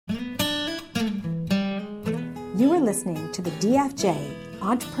You are listening to the DFJ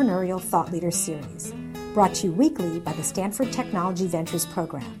Entrepreneurial Thought Leader Series, brought to you weekly by the Stanford Technology Ventures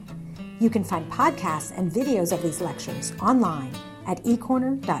Program. You can find podcasts and videos of these lectures online at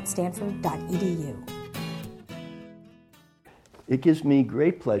ecorner.stanford.edu. It gives me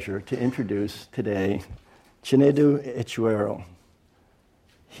great pleasure to introduce today Chinedu Echeruo.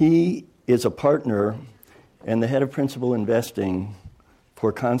 He is a partner and the head of principal investing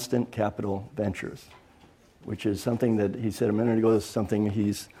for Constant Capital Ventures, which is something that he said a minute ago is something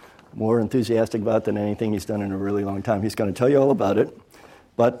he's more enthusiastic about than anything he's done in a really long time. He's going to tell you all about it.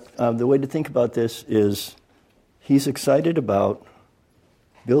 But the way to think about this is he's excited about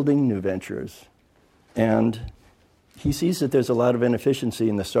building new ventures, and he sees that there's a lot of inefficiency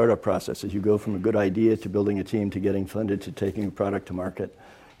in the startup process as you go from a good idea to building a team to getting funded to taking a product to market.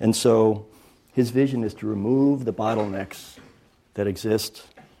 And so his vision is to remove the bottlenecks that exist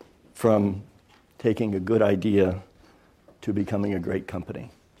from taking a good idea to becoming a great company.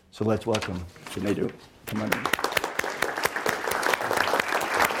 So let's welcome Chinedu. Come on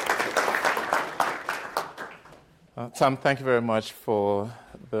in. Tom, thank you very much for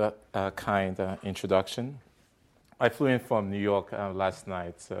the kind introduction. I flew in from New York last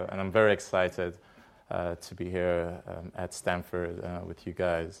night, and I'm very excited to be here at Stanford with you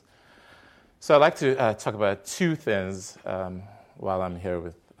guys. So I'd like to talk about two things while I'm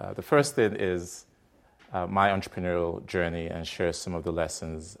here. The first thing is my entrepreneurial journey and share some of the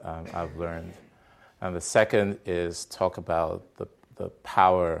lessons I've learned. And the second is talk about the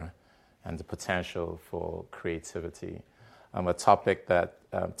power and the potential for creativity, a topic that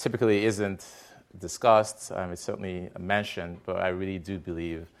typically isn't discussed. It's certainly mentioned, but I really do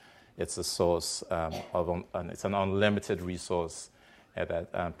believe it's a source it's an unlimited resource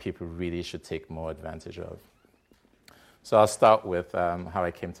that people really should take more advantage of. So I'll start with how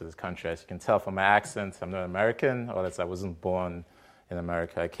I came to this country. As you can tell from my accent, I'm not American, or else I wasn't born in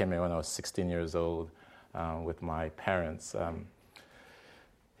America. I came here when I was 16 years old with my parents.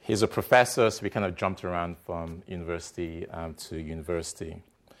 He's a professor, so we kind of jumped around from university to university.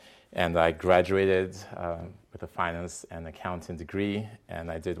 And I graduated with a finance and accounting degree,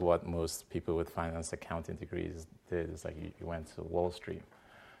 and I did what most people with finance accounting degrees did, is like you went to Wall Street.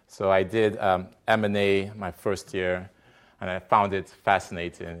 So I did M&A my first year, and I found it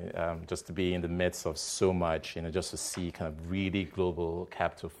fascinating just to be in the midst of so much, just to see kind of really global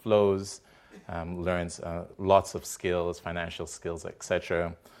capital flows, learned lots of skills, financial skills,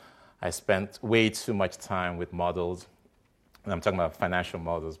 etc. I spent way too much time with models. And I'm talking about financial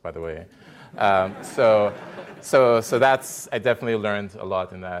models, by the way. So that's, I definitely learned a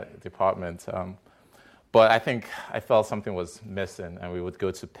lot in that department. But I think I felt something was missing, and we would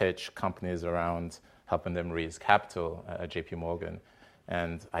go to pitch companies around helping them raise capital at JP Morgan.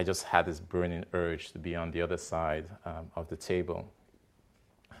 And I just had this burning urge to be on the other side of the table.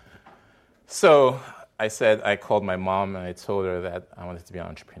 So I called my mom and I told her that I wanted to be an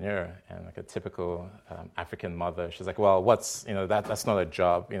entrepreneur, and like a typical African mother, she's like, well, that's not a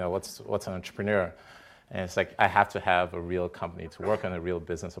job, what's an entrepreneur? And it's like, I have to have a real company to work on, a real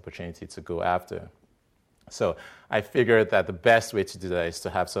business opportunity to go after. So I figured that the best way to do that is to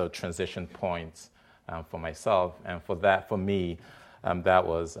have sort of transition points for myself, and for me, that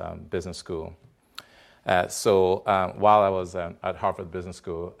was business school. So while I was at Harvard Business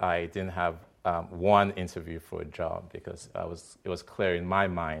School, I didn't have one interview for a job because it was clear in my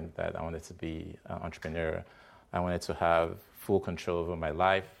mind that I wanted to be an entrepreneur. I wanted to have full control over my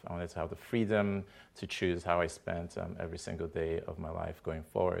life. I wanted to have the freedom to choose how I spent every single day of my life going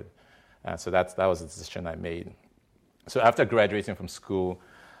forward. So that was the decision I made. So after graduating from school,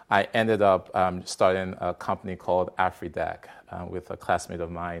 I ended up starting a company called AfriDac with a classmate of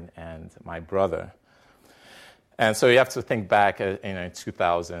mine and my brother. And so you have to think back in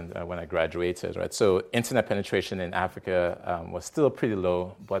 2000 when I graduated, right? So internet penetration in Africa was still pretty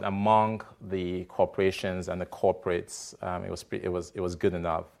low, but among the corporations and the corporates, it was good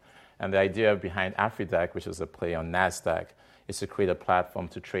enough. And the idea behind AfriDac, which was a play on NASDAQ, is to create a platform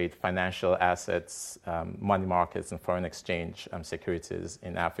to trade financial assets, money markets, and foreign exchange securities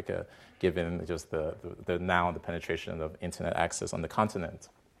in Africa, given just the penetration of internet access on the continent.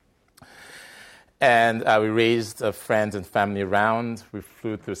 And we raised friends and family around. We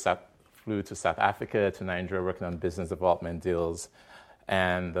flew to South Africa, to Nigeria, working on business development deals,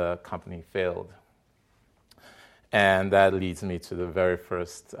 and the company failed. And that leads me to the very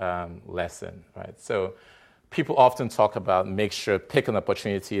first lesson, right? So people often talk about pick an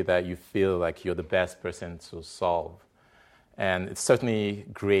opportunity that you feel like you're the best person to solve. And it's certainly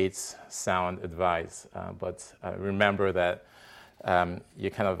great, sound advice, but remember that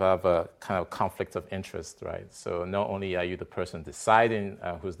you kind of have a kind of conflict of interest, right? So not only are you the person deciding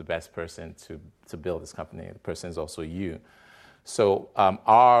who's the best person to build this company, the person is also you. So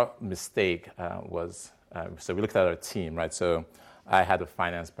our mistake was, so we looked at our team, right? So I had a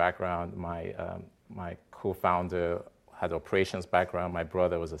finance background. My co-founder had operations background. My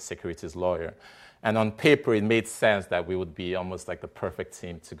brother was a securities lawyer. And on paper, it made sense that we would be almost like the perfect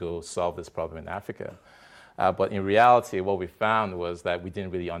team to go solve this problem in Africa. But in reality, what we found was that we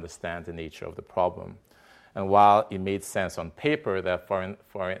didn't really understand the nature of the problem. And while it made sense on paper that foreign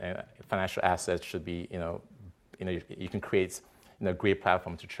financial assets should be, you can create a great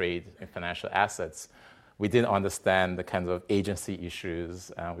platform to trade in financial assets, we didn't understand the kinds of agency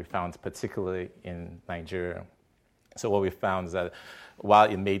issues we found particularly in Nigeria. So what we found is that while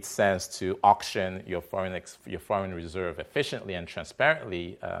it made sense to auction your foreign reserve efficiently and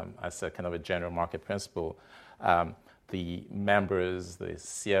transparently as a kind of a general market principle, the members, the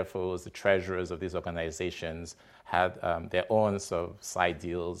CFOs, the treasurers of these organizations had their own sort of side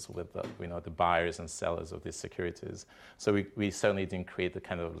deals with the buyers and sellers of these securities. So we certainly didn't create the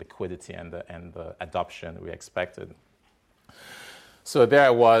kind of liquidity and the adoption we expected. So there I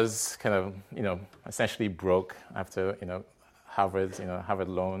was, kind of, essentially broke after, Harvard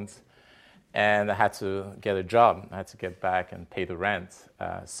loans, and I had to get a job. I had to get back and pay the rent.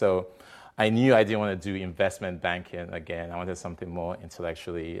 So I knew I didn't want to do investment banking again. I wanted something more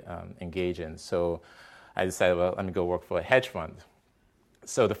intellectually engaging. So I decided, well, let me go work for a hedge fund.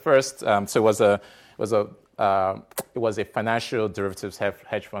 So the first, it was a financial derivatives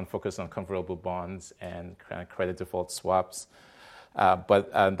hedge fund focused on convertible bonds and credit default swaps.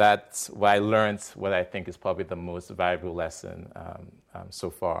 But that's where I learned what I think is probably the most valuable lesson so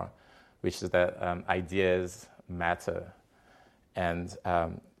far, which is that ideas matter. And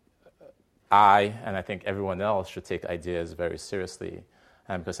I think everyone else should take ideas very seriously.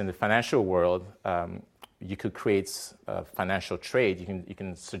 Because in the financial world, you could create a financial trade. You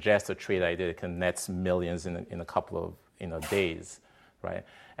can suggest a trade idea that can net millions in a couple of days, right?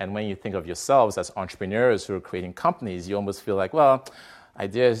 And when you think of yourselves as entrepreneurs who are creating companies, you almost feel like, well,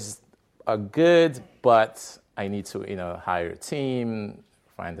 ideas are good, but I need to hire a team,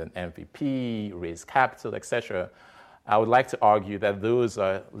 find an MVP, raise capital, etc. I would like to argue that those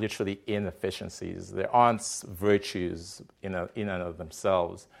are literally inefficiencies. There aren't virtues in and of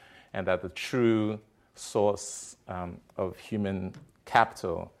themselves, and that the true source of human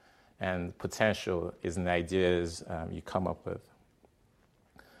capital and potential is in the ideas you come up with.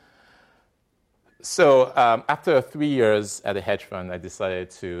 So after 3 years at a hedge fund, I decided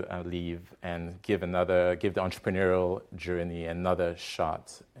to leave and give the entrepreneurial journey another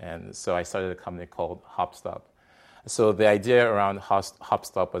shot. And so I started a company called HopStop. So the idea around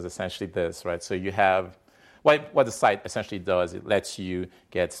HopStop was essentially this, right? So you have, what the site essentially does, it lets you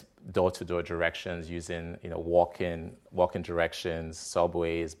get door-to-door directions using walk-in directions,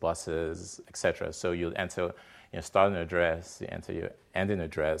 subways, buses, etc. So you'll enter your starting address, you enter your ending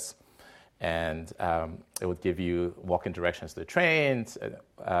address, and it would give you walking directions to the train,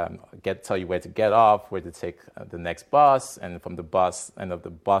 tell you where to get off, where to take the next bus, and from the end of the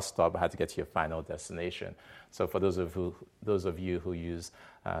bus stop, how to get to your final destination. So for those of you who use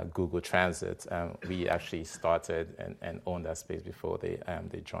Google Transit, we actually started and owned that space before they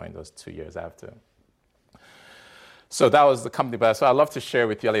joined us 2 years after. So that was the company. But so I'd love to share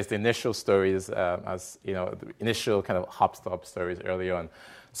with you at least the initial stories, the initial kind of HopStop stories early on.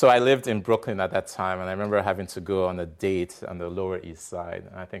 So I lived in Brooklyn at that time, and I remember having to go on a date on the Lower East Side.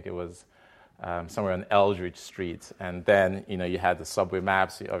 And I think it was somewhere on Eldridge Street. And then, you had the subway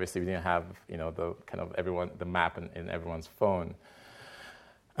maps. Obviously, we didn't have, the kind of the map in everyone's phone.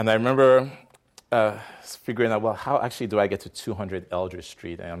 And I remember figuring out, well, how actually do I get to 200 Eldridge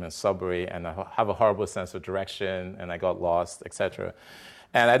Street? And I'm in a subway, and I have a horrible sense of direction, and I got lost, etc.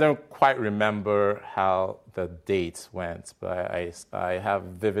 And I don't quite remember how the date went, but I have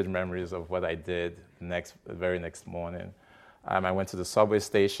vivid memories of what I did the very next morning. I went to the subway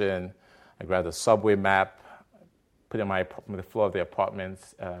station. I grabbed a subway map, put it on the floor of the apartment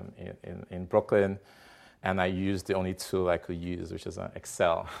in Brooklyn, and I used the only tool I could use, which is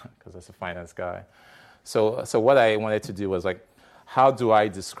Excel, because I was a finance guy. So what I wanted to do was how do I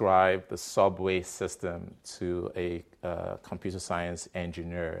describe the subway system to a computer science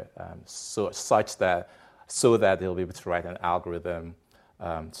engineer so that they'll be able to write an algorithm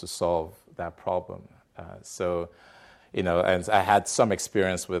to solve that problem? And I had some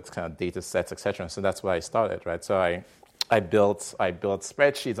experience with kind of data sets, et cetera. So that's where I started, right? So I built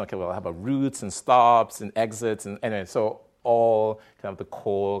spreadsheets. Okay, well, I have routes and stops and exits, and anyway, so all kind of the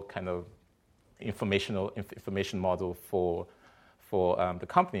core kind of information model for for the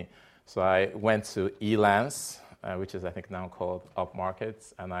company. So I went to Elance, which is I think now called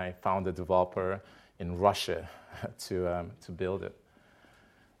Upmarket, and I found a developer in Russia to build it.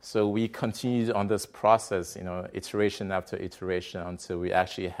 So we continued on this process, iteration after iteration, until we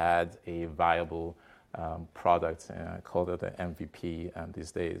actually had a viable product, and I called it an MVP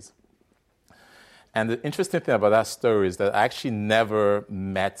these days. And the interesting thing about that story is that I actually never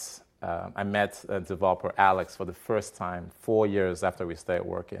met. I met developer Alex for the first time 4 years after we started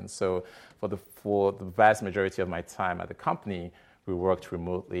working. So for the vast majority of my time at the company, we worked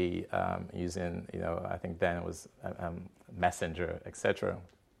remotely using, I think then it was Messenger, etc.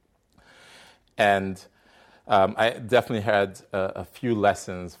 And I definitely had a few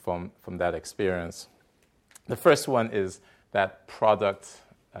lessons from that experience. The first one is that product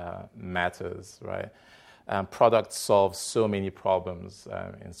matters, right? Product solves so many problems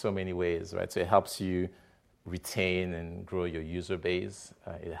in so many ways, right? So it helps you retain and grow your user base.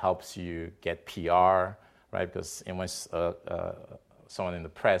 It helps you get PR, right? Because once someone in the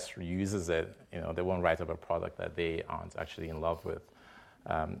press uses it, they won't write about a product that they aren't actually in love with.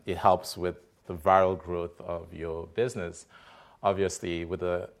 It helps with the viral growth of your business. Obviously, with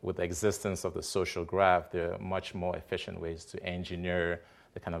the existence of the social graph, there are much more efficient ways to engineer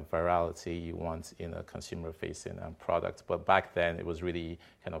the kind of virality you want in a consumer-facing product. But back then, it was really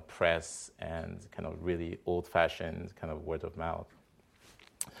kind of press and kind of really old-fashioned kind of word of mouth.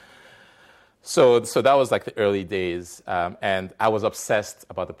 So that was like the early days, and I was obsessed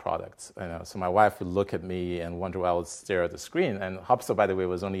about the product. So my wife would look at me and wonder why I would stare at the screen. And HopStop, by the way,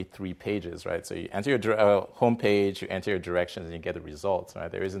 was only 3 pages, right? So you enter your homepage, you enter your directions, and you get the results, right?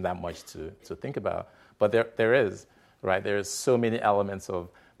 There isn't that much to think about, but there is. Right, there's so many elements of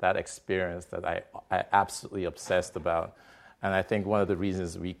that experience that I absolutely obsessed about, and I think one of the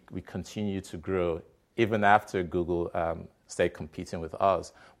reasons we continue to grow even after Google started competing with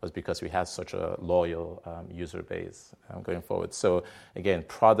us was because we had such a loyal user base going forward. So again,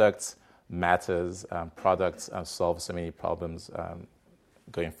 products matters. Products solve so many problems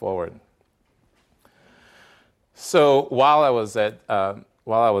going forward. So while I was at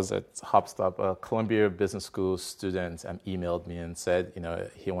HopStop, a Columbia Business School student emailed me and said,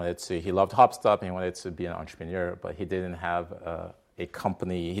 he loved HopStop and he wanted to be an entrepreneur, but he didn't have a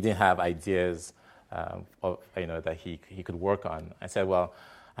company. He didn't have ideas that he could work on. I said, well,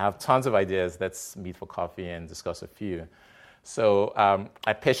 I have tons of ideas. Let's meet for coffee and discuss a few. So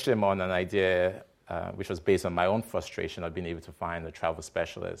I pitched him on an idea which was based on my own frustration of being able to find a travel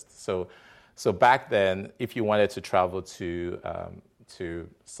specialist. So back then, if you wanted to travel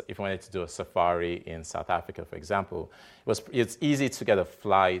if you wanted to do a safari in South Africa, for example, it's easy to get a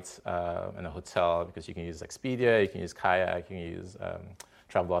flight and a hotel because you can use Expedia, you can use Kayak, you can use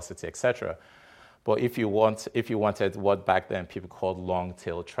Travelocity, etc. But if you wanted what back then people called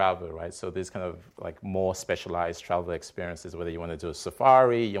long-tail travel, right? So these kind of like more specialized travel experiences, whether you want to do a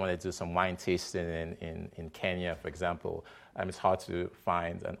safari, you want to do some wine tasting in Kenya, for example, it's hard to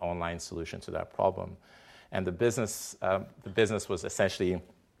find an online solution to that problem. And the business was essentially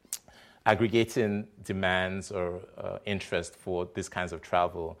aggregating demands or interest for these kinds of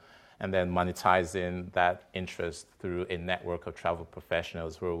travel, and then monetizing that interest through a network of travel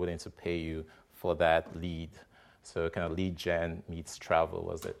professionals who are willing to pay you for that lead. So kind of lead gen meets travel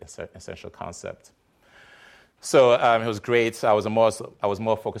was the essential concept. So it was great. I was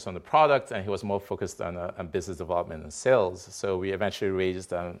more focused on the product, and he was more focused on business development and sales. So we eventually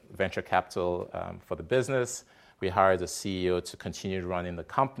raised venture capital for the business. We hired a CEO to continue running the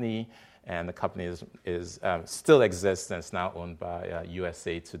company, and the company still exists and it's now owned by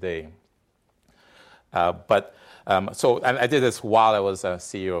USA Today. So I did this while I was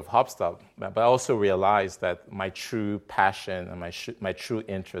CEO of HopStop, but I also realized that my true passion and my true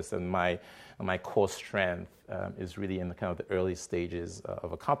interest and my core strength is really in the kind of the early stages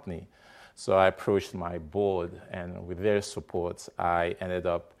of a company. So I approached my board, and with their support, we ended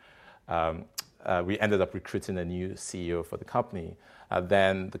up recruiting a new CEO for the company.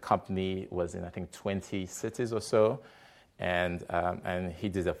 Then the company was in, I think, 20 cities or so, and he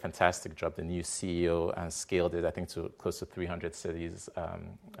did a fantastic job, the new CEO, and scaled it, I think, to close to 300 cities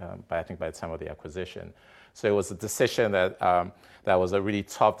by the time of the acquisition. So it was a decision that was a really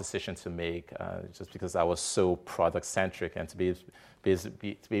tough decision to make, just because I was so product-centric, and to be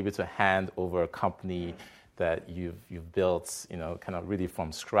able to hand over a company that you've built, kind of really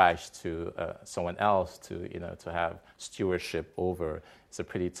from scratch to someone else to have stewardship over. It's a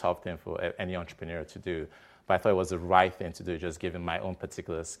pretty tough thing for any entrepreneur to do. But I thought it was the right thing to do, just given my own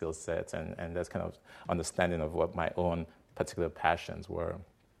particular skill set and that kind of understanding of what my own particular passions were.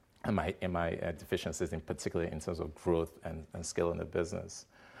 in my deficiencies, in particular in terms of growth and scale in the business.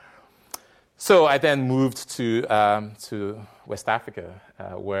 So I then moved to West Africa,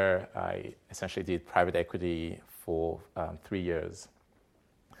 where I essentially did private equity for 3 years.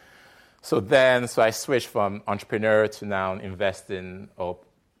 So I switched from entrepreneur to now investing or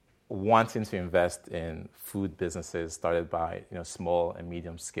wanting to invest in food businesses started by small and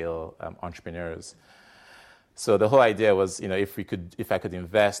medium scale entrepreneurs. So the whole idea was, if I could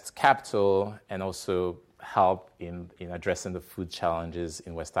invest capital and also help in addressing the food challenges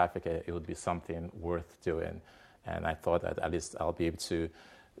in West Africa, it would be something worth doing. And I thought that at least I'll be able to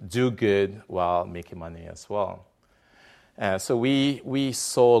do good while making money as well. So we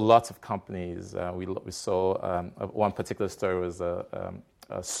saw lots of companies. We saw one particular story was a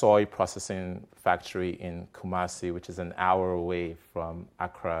soy processing factory in Kumasi, which is an hour away from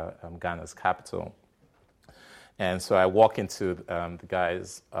Accra, Ghana's capital. And so I walk into the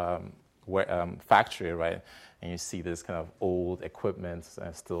guy's factory, right? And you see this kind of old equipment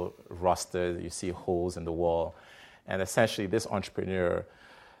still rusted. You see holes in the wall. And essentially, this entrepreneur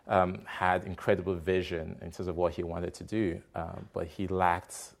had incredible vision in terms of what he wanted to do, but he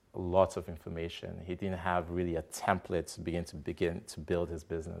lacked lots of information. He didn't have really a template to begin to build his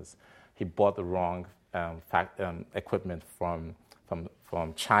business. He bought the wrong equipment from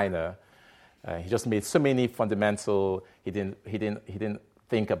China. He just made so many fundamental. He didn't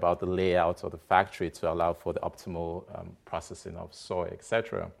think about the layout of the factory to allow for the optimal processing of soy,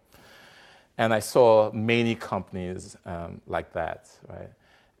 etc. And I saw many companies like that, right?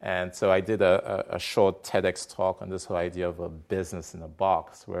 And so I did a short TEDx talk on this whole idea of a business in a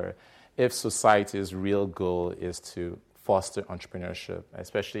box, where if society's real goal is to foster entrepreneurship,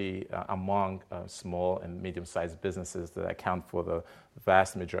 especially among small and medium-sized businesses that account for the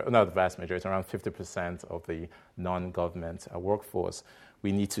vast majority, not the vast majority, around 50% of the non-government workforce,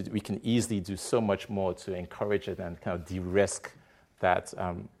 we can easily do so much more to encourage it and kind of de-risk that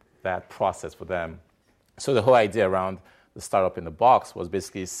process for them. So the whole idea around the startup in the box was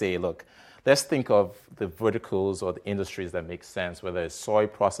basically say, look, let's think of the verticals or the industries that make sense, whether it's soy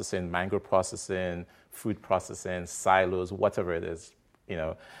processing, mango processing, food processing, silos, whatever it is,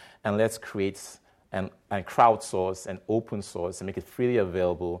 and let's create and crowdsource and open source and make it freely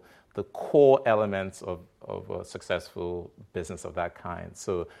available the core elements of a successful business of that kind.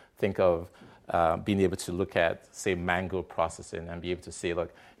 So think of being able to look at, say, mango processing and be able to say,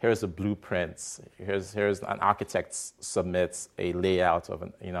 look, here's the blueprints. Here's an architect submits a layout of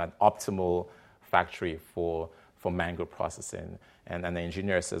an optimal factory for mango processing. And an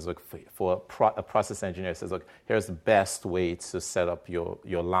engineer says, look, a process engineer says, look, here's the best way to set up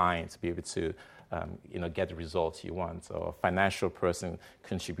your line to be able to get the results you want. Or a financial person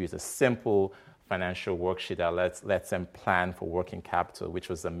contributes a simple financial worksheet that lets them plan for working capital, which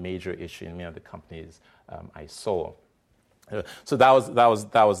was a major issue in many of the companies I saw. So that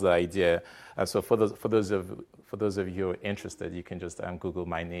was the idea. So for those of you who are interested, you can just Google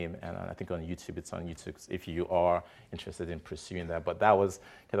my name, and I think on YouTube it's on YouTube if you are interested in pursuing that. But that was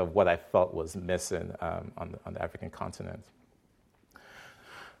kind of what I felt was missing on the African continent.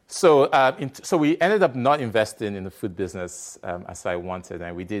 So we ended up not investing in the food business as I wanted,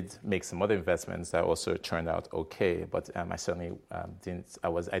 and we did make some other investments that also turned out okay. But I certainly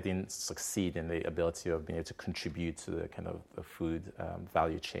didn't succeed in the ability of being able to contribute to the kind of the food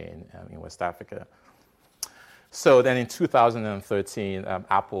value chain in West Africa. So then in 2013,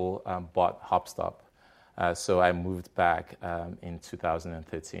 Apple bought HopStop. So I moved back in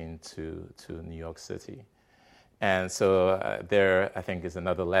 2013 to New York City. And so there, I think, is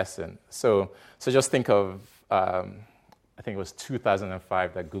another lesson. So just think of, I think it was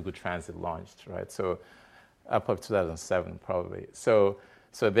 2005 that Google Transit launched, right? So up 2007 probably. So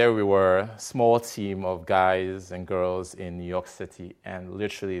there we were, small team of guys and girls in New York City, and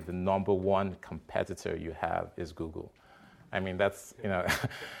literally the number one competitor you have is Google. I mean, that's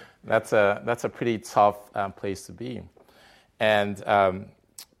that's a pretty tough place to be, and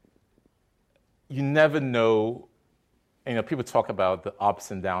you never know. People talk about the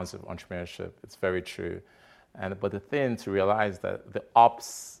ups and downs of entrepreneurship. It's very true. But the thing to realize that the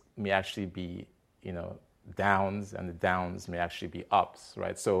ups may actually be, downs, and the downs may actually be ups,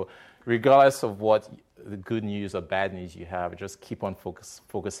 right? So regardless of what the good news or bad news you have, just keep on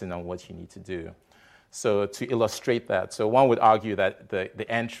focusing on what you need to do. So to illustrate that, so one would argue that the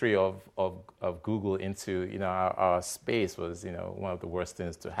entry of Google into our space was one of the worst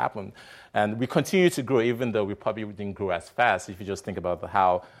things to happen, and we continue to grow even though we probably didn't grow as fast. If you just think about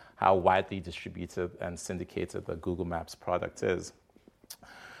how widely distributed and syndicated the Google Maps product is,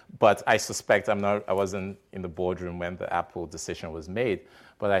 But I suspect I wasn't in the boardroom when the Apple decision was made,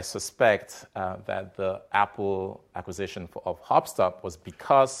 but I suspect that the Apple acquisition of HopStop was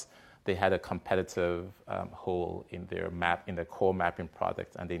because they had a competitive hole in their core mapping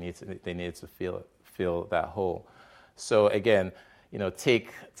product, and they needed to fill that hole. So again,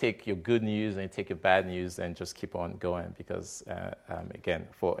 take your good news and take your bad news and just keep on going, because again,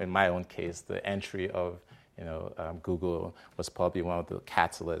 in my own case, the entry of Google was probably one of the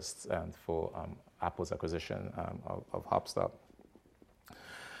catalysts for Apple's acquisition of HopStop.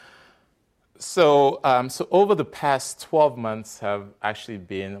 So over the past 12 months have actually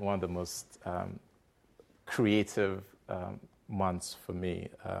been one of the most creative months for me.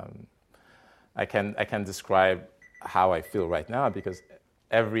 I can describe how I feel right now, because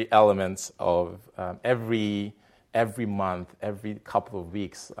every element of every month, every couple of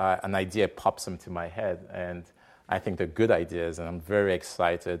weeks, an idea pops into my head, and I think they're good ideas, and I'm very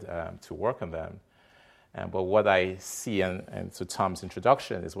excited to work on them. But what I see, and to Tom's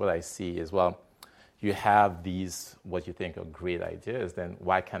introduction, is what I see is, well, you have these, what you think are great ideas, then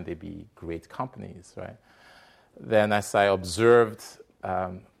why can't they be great companies, right? Then as I observed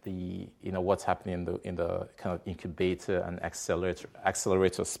what's happening in the kind of incubator and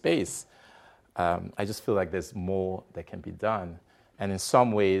accelerator space, I just feel like there's more that can be done. And in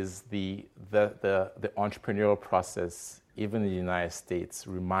some ways, the entrepreneurial process, even in the United States,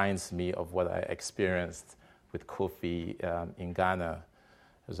 reminds me of what I experienced with Kofi in Ghana.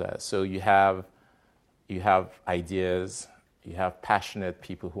 So you have ideas, you have passionate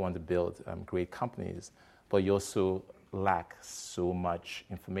people who want to build great companies, but you also lack so much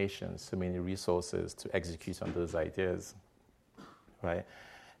information, so many resources to execute on those ideas, right?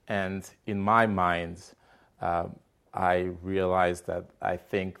 And in my mind, I realized that I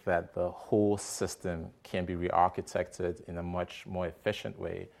think that the whole system can be re-architected in a much more efficient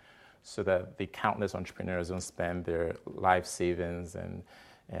way, so that the countless entrepreneurs don't spend their life savings and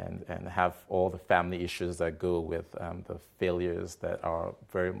have all the family issues that go with the failures that are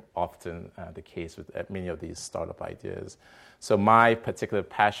very often the case with many of these startup ideas. So my particular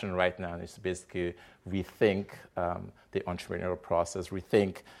passion right now is to basically rethink the entrepreneurial process,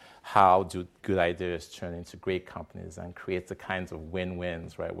 rethink how do good ideas turn into great companies, and create the kinds of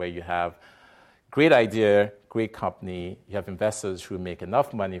win-wins, right, where you have great idea, great company, you have investors who make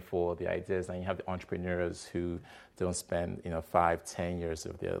enough money for the ideas, and you have the entrepreneurs who don't spend 5-10 years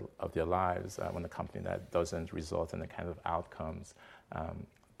of their lives on a company that doesn't result in the kind of outcomes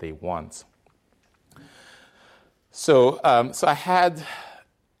they want. So I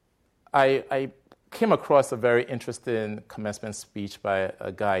came across a very interesting commencement speech by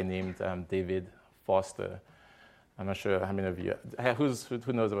a guy named David Foster. I'm not sure how many of you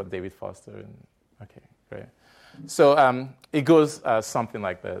who knows about David Foster. Okay, great. So it goes something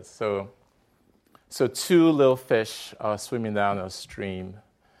like this. So two little fish are swimming down a stream,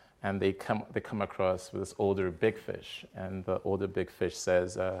 and they come across with this older big fish, and the older big fish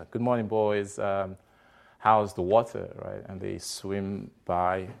says, "Good morning, boys. How's the water?" Right? And they swim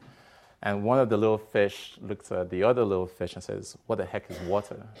by, and one of the little fish looks at the other little fish and says, "What the heck is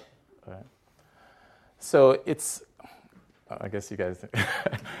water?" Right? So it's, I guess you guys.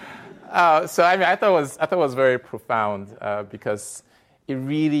 So I thought it was very profound because it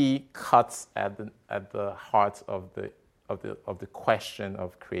really cuts at the heart of the question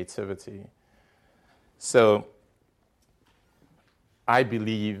of creativity. So I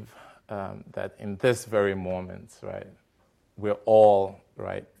believe that in this very moment, right, we're all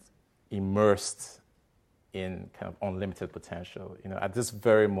immersed in kind of unlimited potential. At this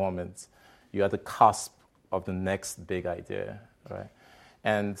very moment, you're at the cusp of the next big idea, right?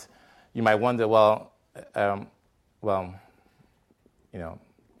 And you might wonder, I'm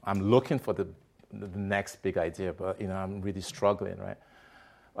looking for the next big idea, but I'm really struggling, right?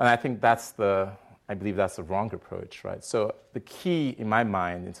 And I think I believe that's the wrong approach, right? So the key in my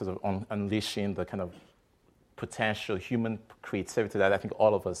mind, in terms of unleashing the kind of potential human creativity that I think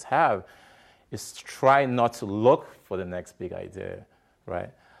all of us have, is to try not to look for the next big idea,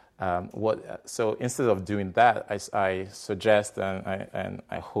 right? So instead of doing that, I suggest and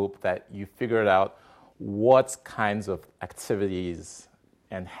I hope that you figure out what kinds of activities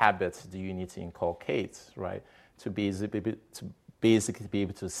and habits do you need to inculcate, right, to basically be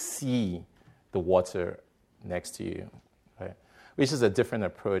able to see the water next to you, right? Which is a different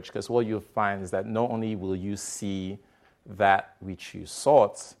approach, because what you'll find is that not only will you see that which you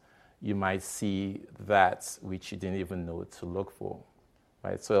sought, you might see that which you didn't even know to look for,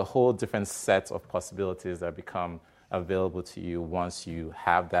 right? So a whole different set of possibilities that become available to you once you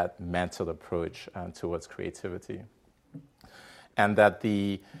have that mental approach towards creativity. and that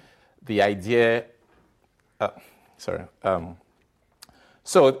the idea. So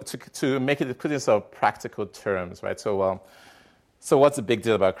to make it put in sort of practical terms, right? So what's the big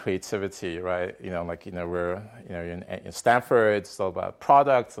deal about creativity, right? We're in Stanford. It's all about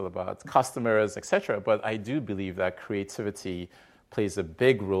products, all about customers, etc. But I do believe that creativity plays a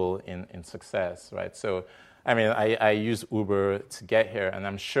big role in success, right? So, I mean, I use Uber to get here, and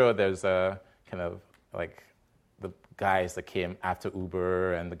I'm sure there's a kind of like the guys that came after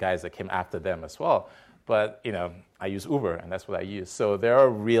Uber and the guys that came after them as well. But, I use Uber, and that's what I use. So there are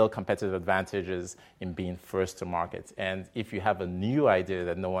real competitive advantages in being first to market. And if you have a new idea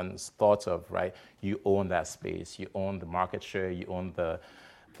that no one's thought of, right, you own that space. You own the market share. You own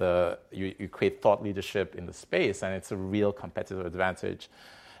you create thought leadership in the space, and it's a real competitive advantage,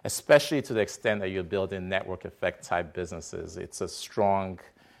 especially to the extent that you're building network effect type businesses. It's a strong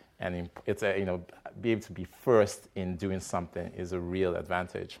and be able to be first in doing something is a real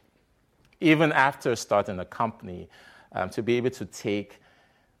advantage. Even after starting a company, to be able to take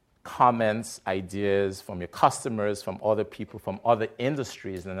comments, ideas from your customers, from other people, from other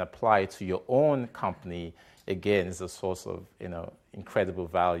industries, and apply it to your own company, again, is a source of incredible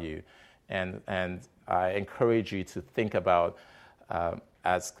value. And I encourage you to think about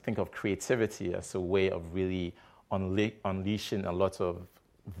think of creativity as a way of really unleashing a lot of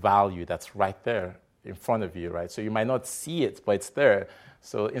value that's right there in front of you, right? So you might not see it, but it's there.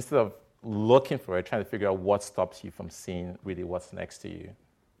 So instead of looking for it, trying to figure out what stops you from seeing really what's next to you.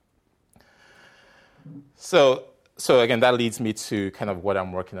 So again, that leads me to kind of what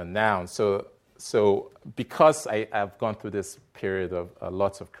I'm working on now. So because I've gone through this period of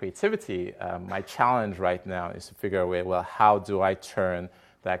lots of creativity, my challenge right now is to figure out a way, well, how do I turn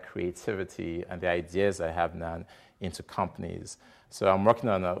that creativity and the ideas I have now into companies? So I'm working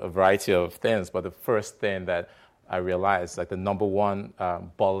on a variety of things, but the first thing that I realized the number one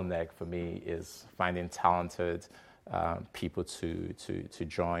bottleneck for me is finding talented people to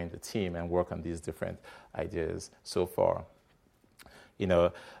join the team and work on these different ideas. So far,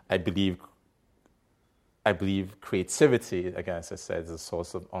 I believe creativity, again, as I said, is a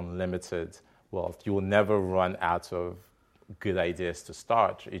source of unlimited wealth. You will never run out of good ideas to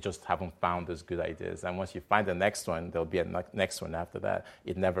start. You just haven't found those good ideas. And once you find the next one, there'll be a next one after that.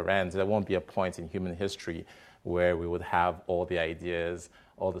 It never ends. There won't be a point in human history where we would have all the ideas,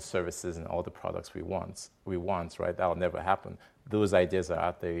 all the services, and all the products we want, right? That will never happen. Those ideas are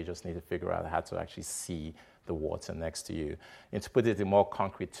out there. You just need to figure out how to actually see the water next to you. And to put it in more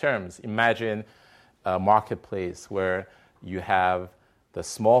concrete terms, imagine a marketplace where you have the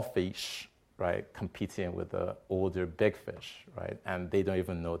small fish, right, competing with the older big fish, right? And they don't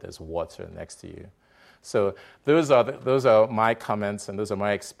even know there's water next to you. So those are my comments, and those are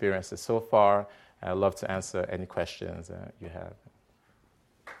my experiences so far. I'd love to answer any questions you have.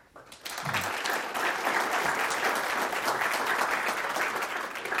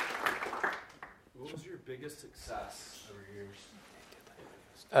 What was your biggest success over years?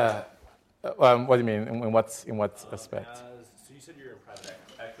 What do you mean? In what aspect? So you said you're in private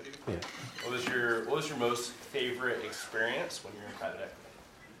equity. Yeah. What was your most favorite experience when you were in private equity?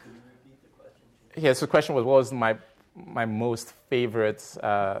 Could you repeat the question? Yeah. So the question was, what was my most favorite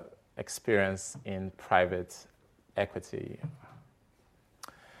experience in private equity?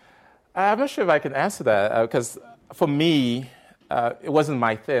 I'm not sure if I can answer that because for me, it wasn't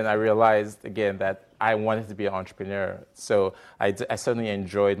my thing. I realized again that I wanted to be an entrepreneur. So I certainly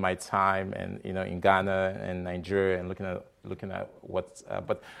enjoyed my time in Ghana and Nigeria and looking at what's.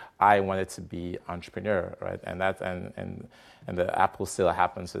 But I wanted to be entrepreneur, right? And the Apple sale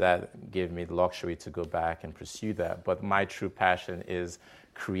happened, so that gave me the luxury to go back and pursue that. But my true passion is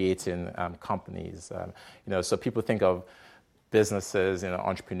creating companies. So people think of businesses,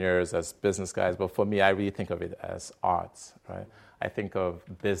 entrepreneurs as business guys, but for me, I really think of it as art, right? I think of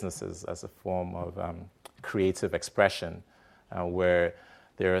businesses as a form of creative expression, where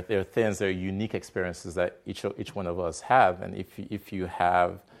there are things, there are unique experiences that each one of us have, and if you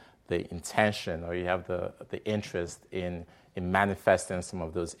have the intention or you have the interest in manifesting some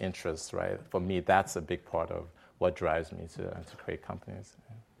of those interests, right? For me, that's a big part of what drives me to create companies.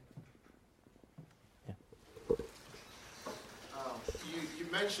 Yeah. You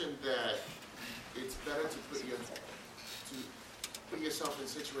mentioned that it's better to put yourself in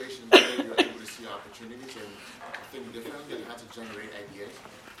situations where you're able to see opportunities and think differently. You have to generate ideas.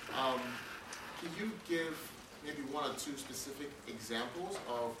 Can you give maybe one or two specific examples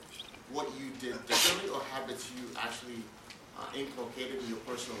of what you did differently or habits you actually inculcated in your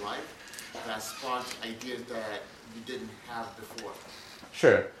personal life that sparked ideas that you didn't have before?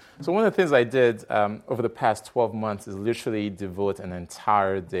 Sure. So one of the things I did over the past 12 months is literally devote an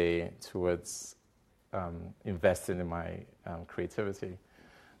entire day towards investing in my creativity.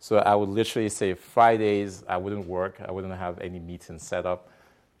 So I would literally say Fridays I wouldn't work, I wouldn't have any meetings set up.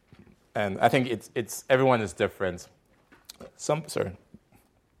 And I think it's everyone is different. Some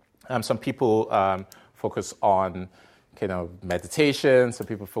people focus on kind of meditation. Some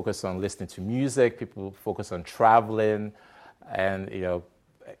people focus on listening to music. People focus on traveling, and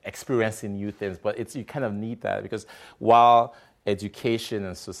experiencing new things. But you kind of need that, because while education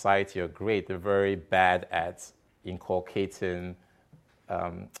and society are great, they're very bad at inculcating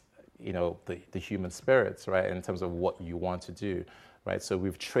the human spirits, right, in terms of what you want to do, right? So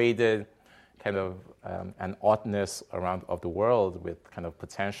we've traded kind of an oughtness of the world with kind of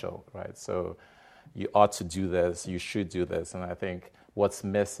potential, right? So you ought to do this, you should do this, and I think what's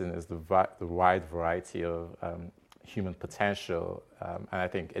missing is the wide variety of human potential, and I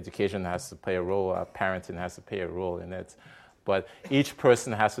think education has to play a role, parenting has to play a role in it, but each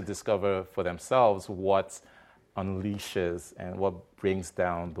person has to discover for themselves what unleashes and what brings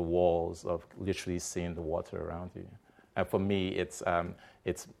down the walls of literally seeing the water around you. And for me, it's a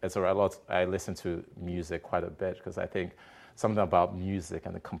lot. I listen to music quite a bit because I think something about music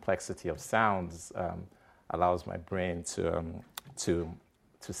and the complexity of sounds allows my brain to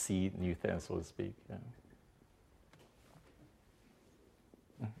see new things, so to speak. Yeah.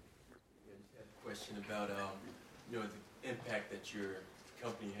 I just had a question about the impact that your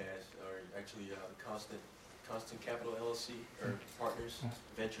company has, or actually Constant Capital LLC or Partners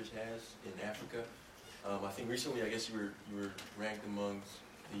Ventures has in Africa. I think recently, I guess you were ranked amongst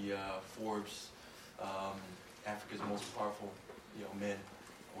the Forbes Africa's most powerful men,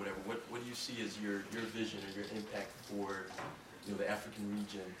 or whatever. What do you see as your vision or your impact for the African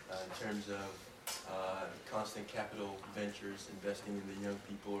region in terms of Constant Capital Ventures investing in the young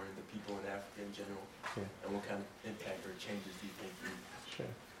people or in the people in Africa in general? Yeah. And what kind of impact or changes do you think you?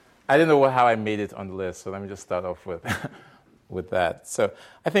 Sure. I didn't know how I made it on the list, so let me just start off with that. So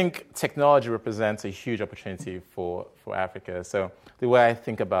I think technology represents a huge opportunity for Africa. So the way I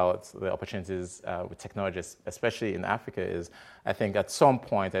think about the opportunities with technology, especially in Africa, is I think at some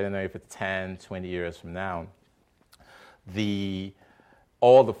point, I don't know if it's 10, 20 years from now,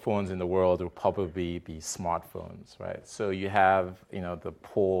 all the phones in the world will probably be smartphones, right? So you have the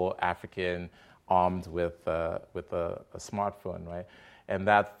poor African armed with a smartphone, right? And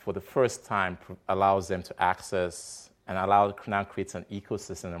that, for the first time, allows them to access and now creates an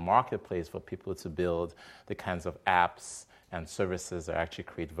ecosystem, a marketplace for people to build the kinds of apps and services that actually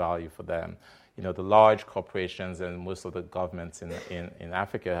create value for them. The large corporations and most of the governments in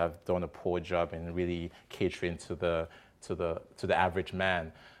Africa have done a poor job in really catering to the average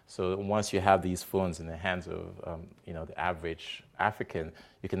man. So once you have these phones in the hands of the average African,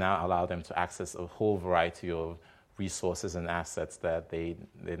 you can now allow them to access a whole variety of resources and assets that they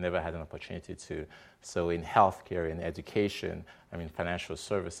never had an opportunity to. So in healthcare, in education, financial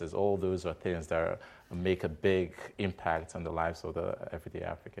services, all those are things that make a big impact on the lives of the everyday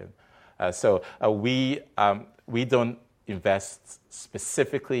African. So we don't invest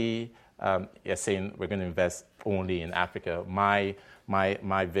specifically saying we're going to invest only in Africa.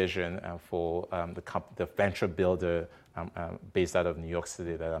 My vision for the venture builder based out of New York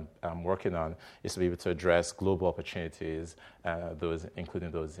City that I'm working on is to be able to address global opportunities, including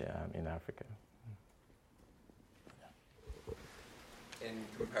those in Africa. In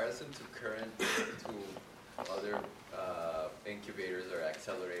comparison to other incubators or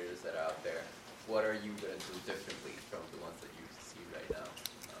accelerators that are out there, what are you going to do differently from the ones that you see right now?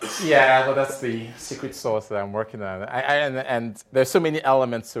 Yeah, well, that's the secret sauce that I'm working on. And there's so many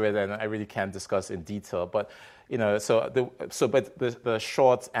elements to it, and I really can't discuss in detail. But the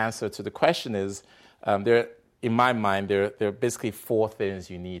short answer to the question is, in my mind, there are basically four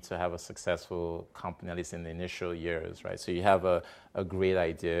things you need to have a successful company, at least in the initial years, right? So you have a great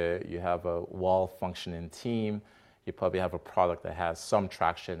idea, you have a well-functioning team, you probably have a product that has some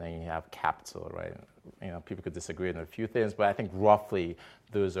traction, and you have capital, right? People could disagree on a few things, but I think roughly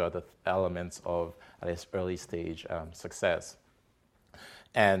those are the elements of at least early stage success.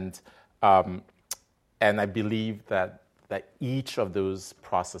 And I believe that each of those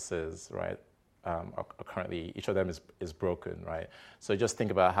processes, right, are currently, each of them is broken, right? So just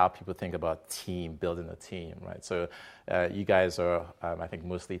think about how people think about building a team, right? So you guys are, I think,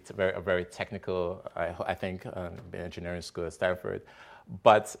 mostly very technical, I think, engineering school at Stanford.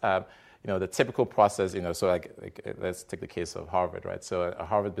 But, the typical process, so let's take the case of Harvard, right? So a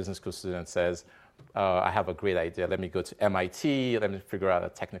Harvard Business School student says, I have a great idea. Let me go to MIT. Let me figure out a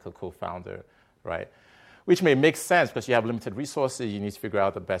technical co-founder, right? which may make sense because you have limited resources. You need to figure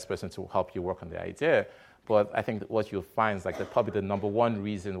out the best person to help you work on the idea. But I think that what you'll find is like probably the number one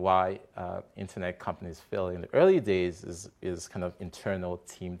reason why internet companies fail in the early days is kind of internal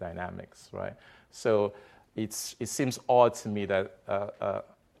team dynamics, right? So it seems odd to me that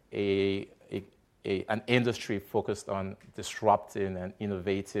an industry focused on disrupting and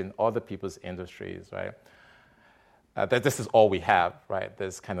innovating other people's industries, right? That this is all we have, right?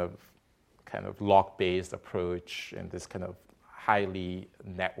 This kind of lock-based approach and this kind of highly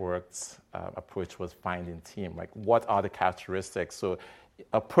networked approach was finding team. Like, what are the characteristics? So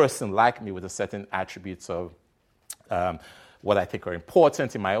a person like me with a certain attributes of what I think are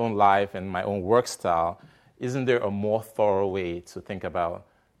important in my own life and my own work style, isn't there a more thorough way to think about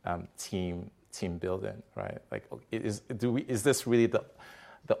team building, right? Like, is this really the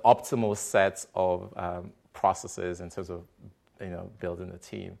optimal set of processes in terms of building a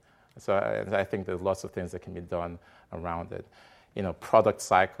team? So I think there's lots of things that can be done around it. Product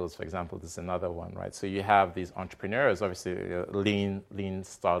cycles, for example, is another one, right? So you have these entrepreneurs, obviously, lean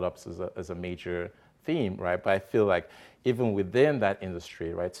startups is a major theme, right? But I feel like even within that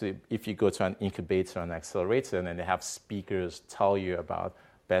industry, right? So if you go to an incubator and accelerator and they have speakers tell you about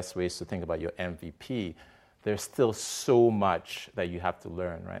best ways to think about your MVP, there's still so much that you have to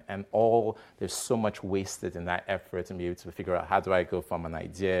learn, right? And there's so much wasted in that effort to be able to figure out how do I go from an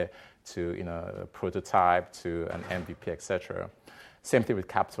idea to a prototype to an MVP, etc. Same thing with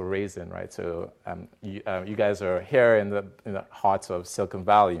capital raising, right? So you guys are here in the heart of Silicon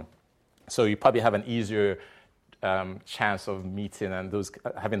Valley, so you probably have an easier chance of meeting and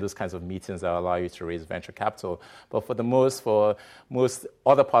having those kinds of meetings that allow you to raise venture capital. But for most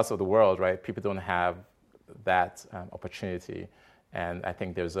other parts of the world, right, people don't have that opportunity. And I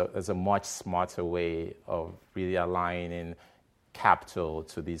think there's a much smarter way of really aligning capital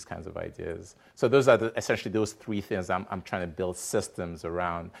to these kinds of ideas. So those are essentially those three things I'm trying to build systems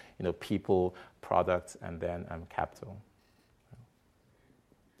around, people, product, and then capital.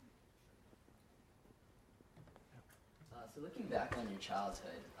 So looking back on your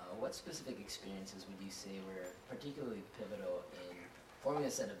childhood, what specific experiences would you say were particularly pivotal in forming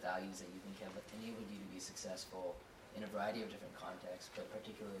a set of values that you think have enabled you to be successful in a variety of different contexts, but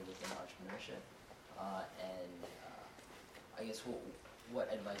particularly within entrepreneurship? I guess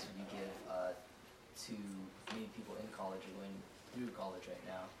what advice would you give to maybe people in college or going through college right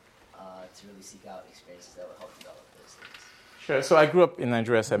now to really seek out experiences that will help develop those things? Sure. So I grew up in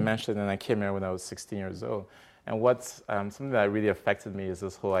Nigeria, as I mentioned, and I came here when I was 16 years old. And something that really affected me is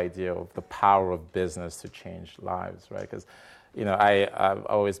this whole idea of the power of business to change lives, right? Because I've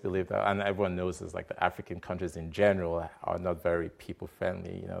always believed that, and everyone knows this, like the African countries in general are not very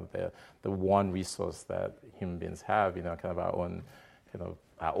people-friendly. The one resource that human beings have, kind of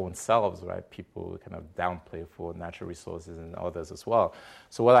our own selves, right? People kind of downplay for natural resources and others as well.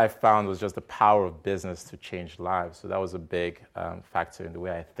 So what I found was just the power of business to change lives. So that was a big factor in the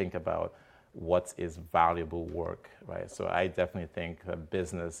way I think about what is valuable work, right? So I definitely think that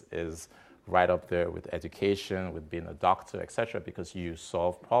business is right up there with education, with being a doctor, etc., because you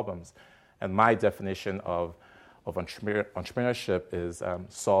solve problems. And my definition of entrepreneurship is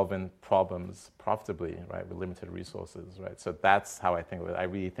solving problems profitably, right, with limited resources, right? So that's how I think of it. I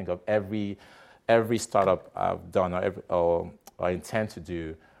really think of every startup I've done or I intend to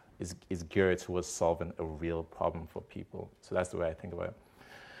do is geared towards solving a real problem for people. So that's the way I think about it.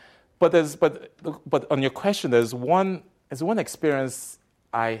 But on your question, there's one experience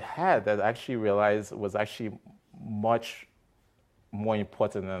I had that I actually realized was actually much more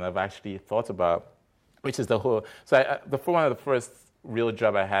important than I've actually thought about, which is one of the first real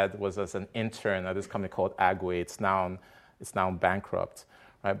job I had was as an intern at this company called Agway. It's now bankrupt,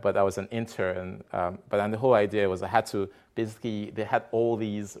 right? But I was an intern. But then the whole idea was I had to they had all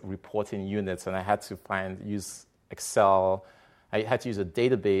these reporting units, and I had to use Excel. I had to use a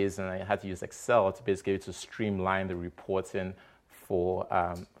database, and I had to use Excel to basically streamline the reporting for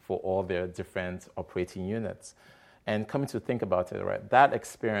all their different operating units. And coming to think about it, right, that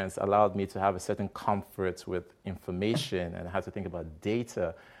experience allowed me to have a certain comfort with information and how to think about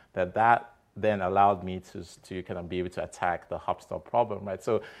data that then allowed me to kind of be able to attack the HopStop problem, right?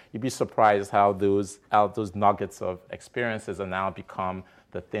 So you'd be surprised how those nuggets of experiences are now become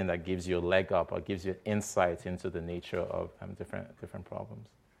the thing that gives you a leg up or gives you insight into the nature of different problems.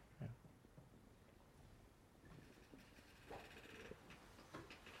 Yeah.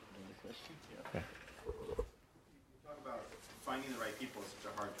 Any questions? Okay. You talk about finding the right people is such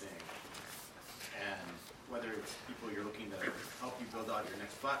a hard thing, and whether it's people you're looking to help you build out your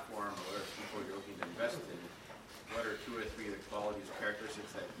next platform, or whether it's people you're looking to invest in, what are 2 or 3 of the qualities or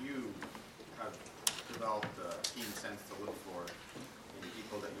characteristics that you have developed a keen sense to look for in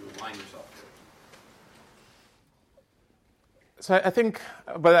people that you align yourself with? So I think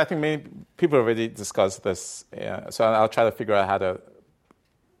many people already discussed this. So I'll try to figure out how to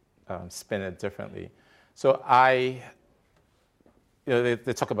spin it differently. So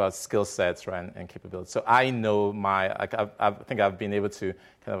they talk about skill sets, right, and capabilities. So I know I think I've been able to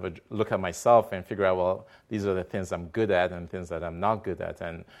kind of look at myself and figure out, well, these are the things I'm good at and things that I'm not good at.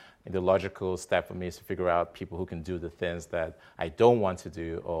 And the logical step for me is to figure out people who can do the things that I don't want to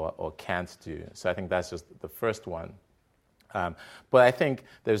do or can't do. So I think that's just the first one. But I think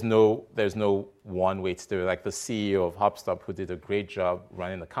there's no one way to do it. Like the CEO of HopStop, who did a great job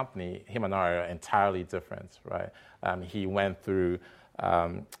running the company, him and I are entirely different, right? He went through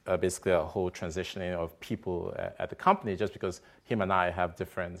basically a whole transitioning of people at the company just because him and I have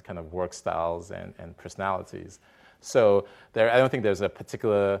different kind of work styles and personalities. So I don't think there's a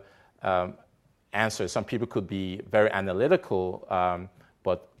particular answer. Some people could be very analytical,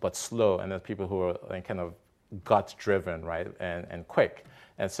 but slow, and there's people who are kind of gut-driven, right, and quick.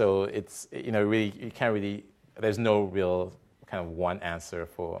 And so it's, really, you can't really, there's no real kind of one answer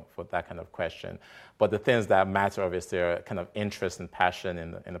for that kind of question. But the things that matter, obviously, are kind of interest and passion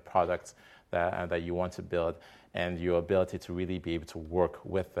in the products that you want to build, and your ability to really be able to work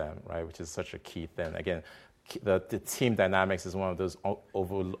with them, right, which is such a key thing. Again, the team dynamics is one of those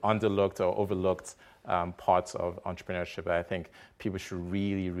underlooked or overlooked parts of entrepreneurship that I think people should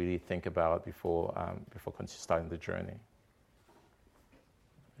really, really think about before starting the journey.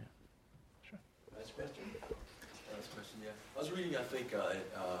 Yeah. Sure. Last question? Yeah. I was reading, I think,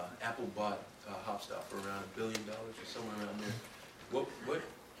 Apple bought HopStop for around $1 billion or somewhere around there. What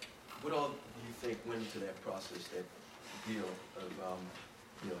all do you think went into that process, that deal of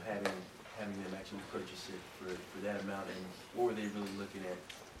having them actually purchase it for that amount, and what were they really looking at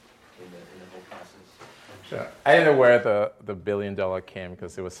in the whole process? Sure. I didn't know where the $1 billion came,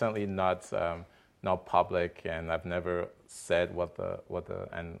 because it was certainly not public, and I've never said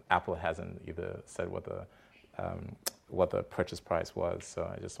and Apple hasn't either said what the purchase price was. So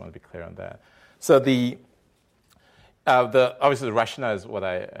I just want to be clear on that. So obviously the rationale is what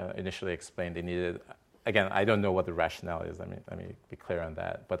I initially explained. They needed. Again, I don't know what the rationale is. Let me be clear on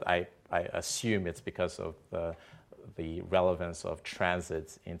that. But I assume it's because of the relevance of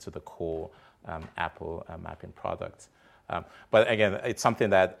transit into the core Apple mapping product. But again, it's something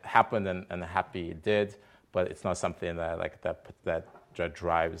that happened and happy it did. But it's not something that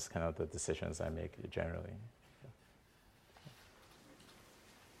drives kind of the decisions I make generally.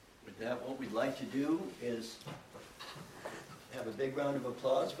 With that, what we'd like to do is have a big round of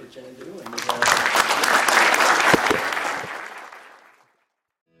applause for Chinedu.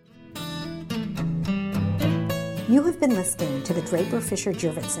 You have been listening to the Draper Fisher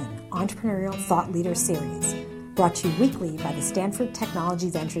Jurvetson Entrepreneurial Thought Leader Series, brought to you weekly by the Stanford Technology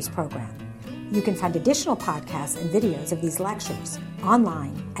Ventures Program. You can find additional podcasts and videos of these lectures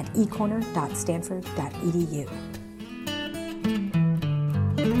online at ecorner.stanford.edu.